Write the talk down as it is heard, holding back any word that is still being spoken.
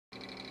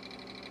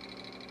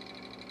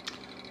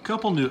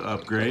Couple new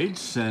upgrades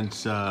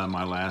since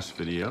my last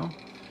video.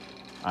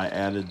 I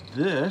added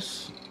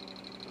this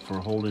for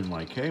holding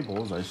my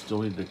cables. I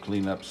still need to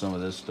clean up some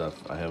of this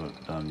stuff I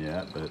haven't done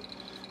yet, but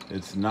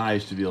it's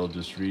nice to be able to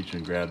just reach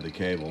and grab the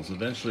cables.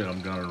 Eventually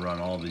I'm going to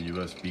run all the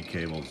USB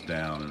cables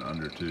down in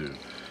under 2.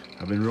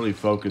 I've been really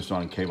focused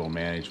on cable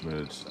management.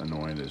 It's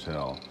annoying as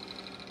hell.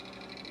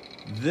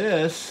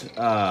 This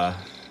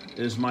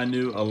is my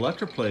new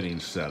electroplating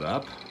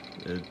setup.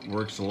 It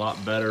works a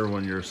lot better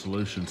when your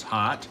solution's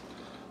hot.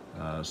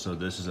 So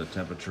this is a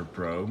temperature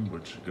probe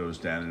which goes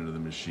down into the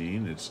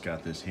machine. It's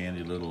got this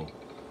handy little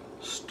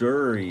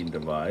stirring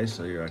device.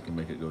 So here I can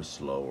make it go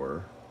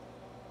slower,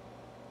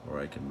 or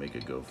I can make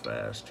it go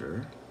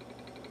faster.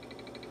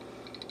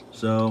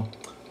 So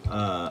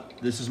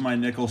this is my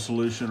nickel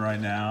solution right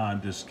now.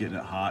 I'm just getting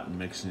it hot and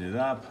mixing it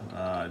up.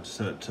 I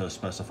set it to a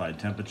specified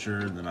temperature,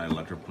 and then I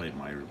electroplate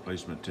my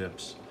replacement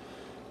tips.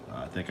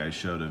 I think I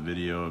showed a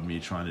video of me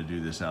trying to do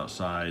this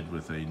outside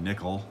with a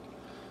nickel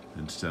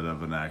instead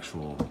of an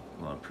actual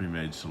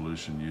pre-made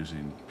solution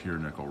using pure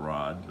nickel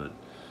rod, but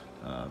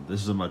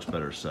this is a much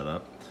better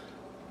setup.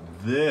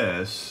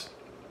 This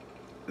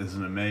is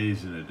an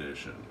amazing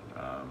addition.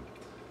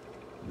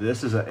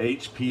 This is a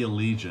HP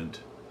Allegiant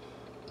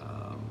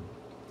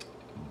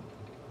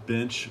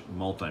bench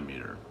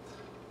multimeter.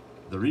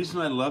 The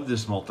reason I love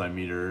this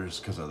multimeter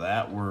is because of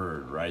that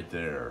word right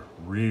there,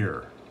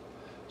 rear.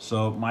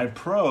 So my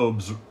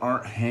probes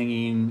aren't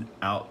hanging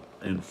out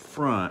in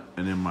front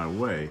and in my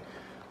way.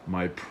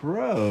 My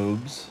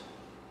probes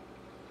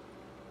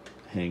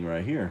hang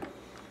right here.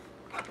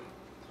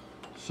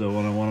 So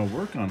when I want to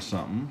work on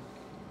something,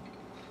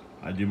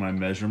 I do my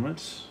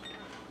measurements,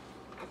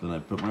 then I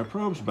put my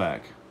probes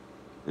back.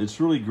 It's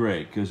really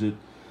great because it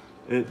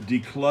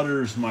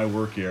declutters my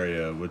work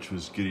area, which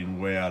was getting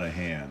way out of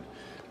hand.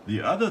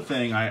 The other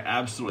thing I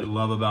absolutely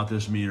love about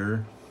this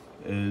meter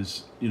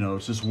is, you know,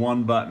 it's just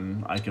one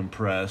button I can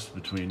press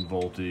between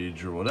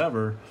voltage or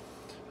whatever.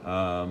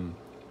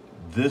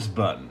 This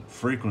button,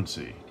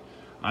 frequency.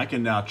 I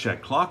can now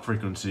check clock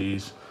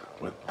frequencies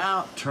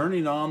without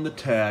turning on the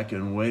tech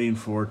and waiting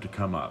for it to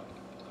come up.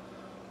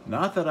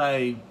 Not that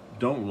I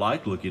don't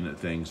like looking at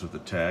things with the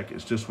tech,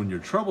 it's just when you're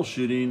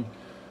troubleshooting,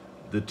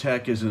 the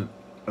tech isn't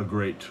a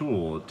great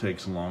tool. It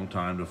takes a long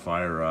time to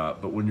fire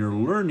up, but when you're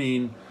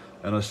learning,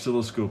 an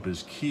oscilloscope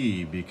is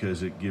key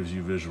because it gives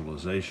you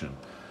visualization.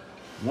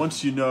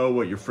 Once you know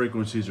what your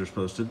frequencies are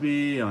supposed to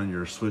be on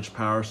your switch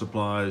power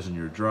supplies and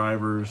your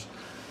drivers,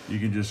 you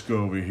can just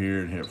go over here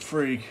and hit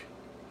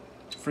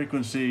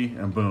frequency,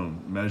 and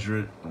boom, measure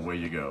it, and away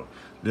you go.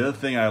 The other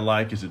thing I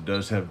like is it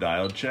does have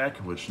diode check,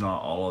 which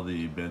not all of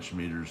the bench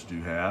meters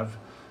do have.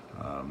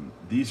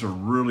 These are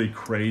really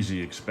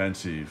crazy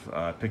expensive.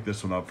 I picked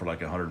this one up for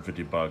like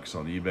 150 bucks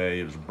on eBay.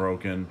 It was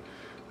broken.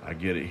 I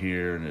get it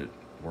here and it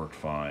worked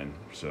fine,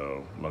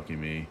 so lucky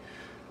me.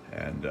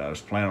 And I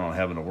was planning on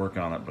having to work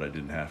on it, but I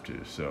didn't have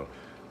to. So,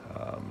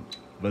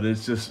 but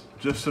it's just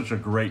such a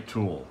great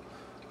tool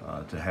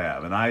to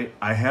have. And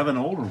I have an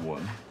older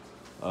one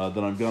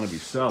that I'm going to be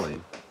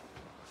selling.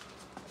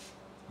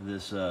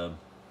 This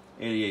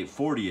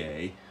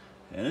 8840A,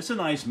 and it's a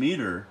nice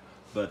meter.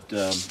 But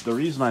the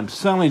reason I'm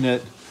selling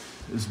it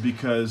is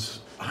because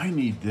I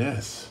need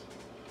this.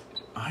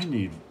 I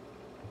need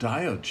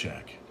diode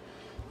check.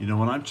 You know,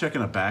 when I'm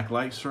checking a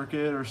backlight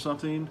circuit or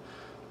something,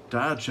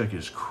 diode check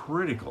is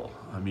critical.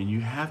 I mean, you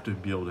have to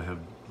be able to have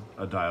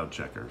a diode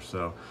checker.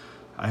 So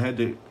I had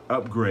to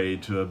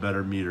upgrade to a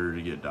better meter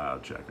to get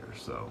diode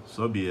checkers.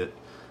 So be it.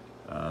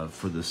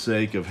 For the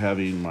sake of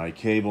having my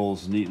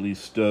cables neatly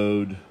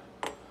stowed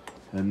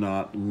and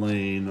not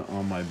laying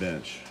on my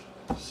bench.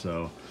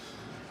 So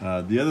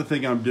the other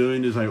thing I'm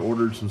doing is I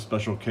ordered some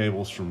special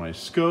cables for my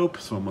scope,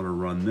 so I'm going to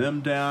run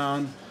them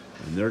down,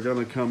 and they're going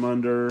to come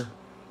under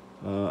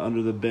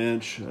the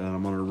bench, and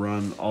I'm going to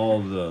run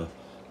all the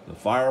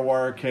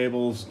firewire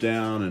cables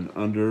down and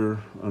under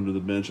the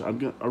bench.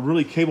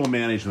 Really, cable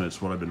management is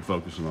what I've been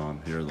focusing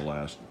on here the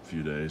last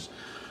few days.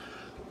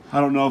 I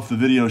don't know if the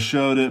video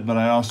showed it, but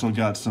I also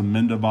got some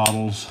Minda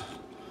bottles.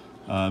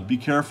 Be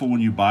careful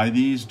when you buy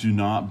these. Do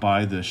not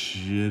buy the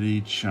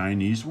shitty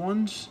Chinese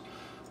ones.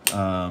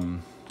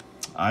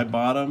 I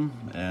bought them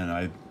and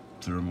I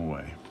threw them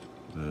away.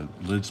 The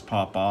lids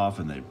pop off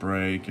and they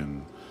break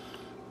and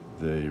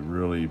they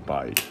really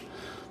bite.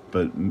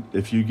 But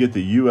if you get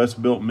the US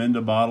built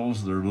Minda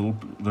bottles,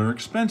 they're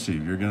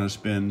expensive. You're gonna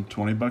spend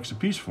 20 bucks a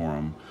piece for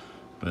them,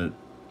 but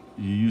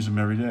you use them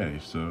every day,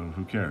 so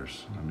who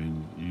cares? I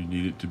mean, you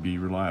need it to be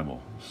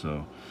reliable.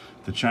 So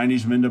the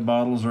Chinese Minda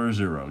bottles are a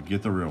zero.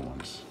 Get the real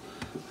ones.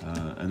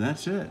 And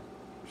that's it.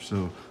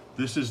 So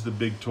this is the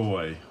big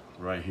toy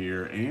right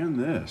here, and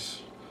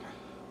this.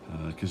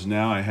 Because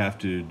now I have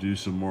to do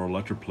some more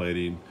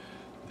electroplating.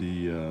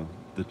 The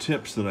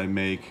tips that I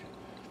make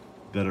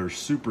that are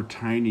super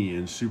tiny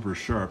and super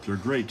sharp, they're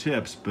great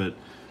tips, but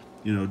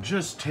you know,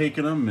 just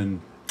taking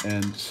them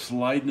and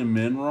sliding them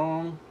in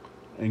wrong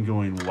and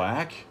going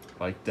whack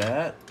like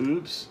that,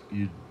 oops,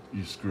 you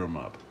screw them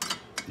up.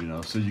 You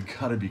know, so you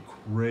gotta be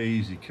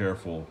crazy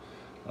careful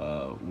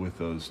with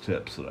those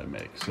tips that I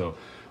make. So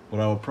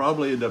what I will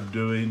probably end up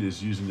doing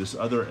is using this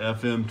other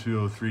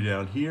FM203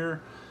 down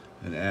here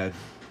and add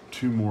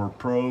 2 more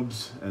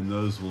probes, and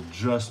those will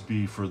just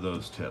be for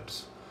those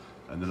tips.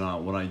 And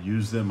then when I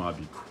use them, I'll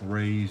be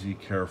crazy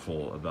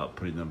careful about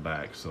putting them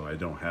back so I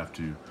don't have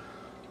to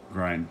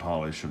grind,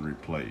 polish, and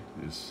replate.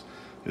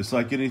 It's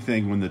like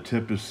anything, when the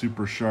tip is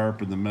super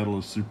sharp and the metal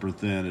is super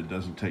thin, it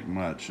doesn't take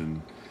much.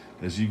 And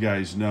as you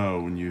guys know,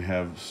 when you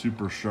have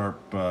super sharp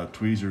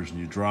tweezers and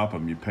you drop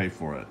them, you pay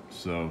for it.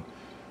 So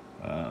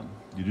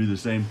you do the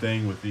same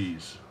thing with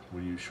these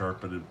when you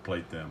sharpen and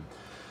plate them.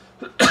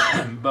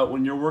 But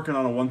when you're working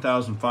on a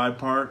 1005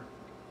 part,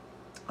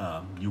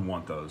 you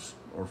want those,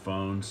 or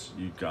phones,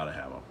 you've got to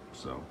have them.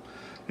 So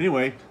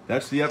anyway,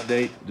 that's the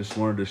update. Just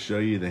wanted to show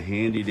you the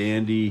handy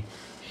dandy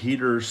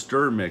heater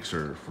stir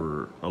mixer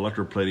for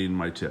electroplating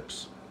my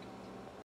tips.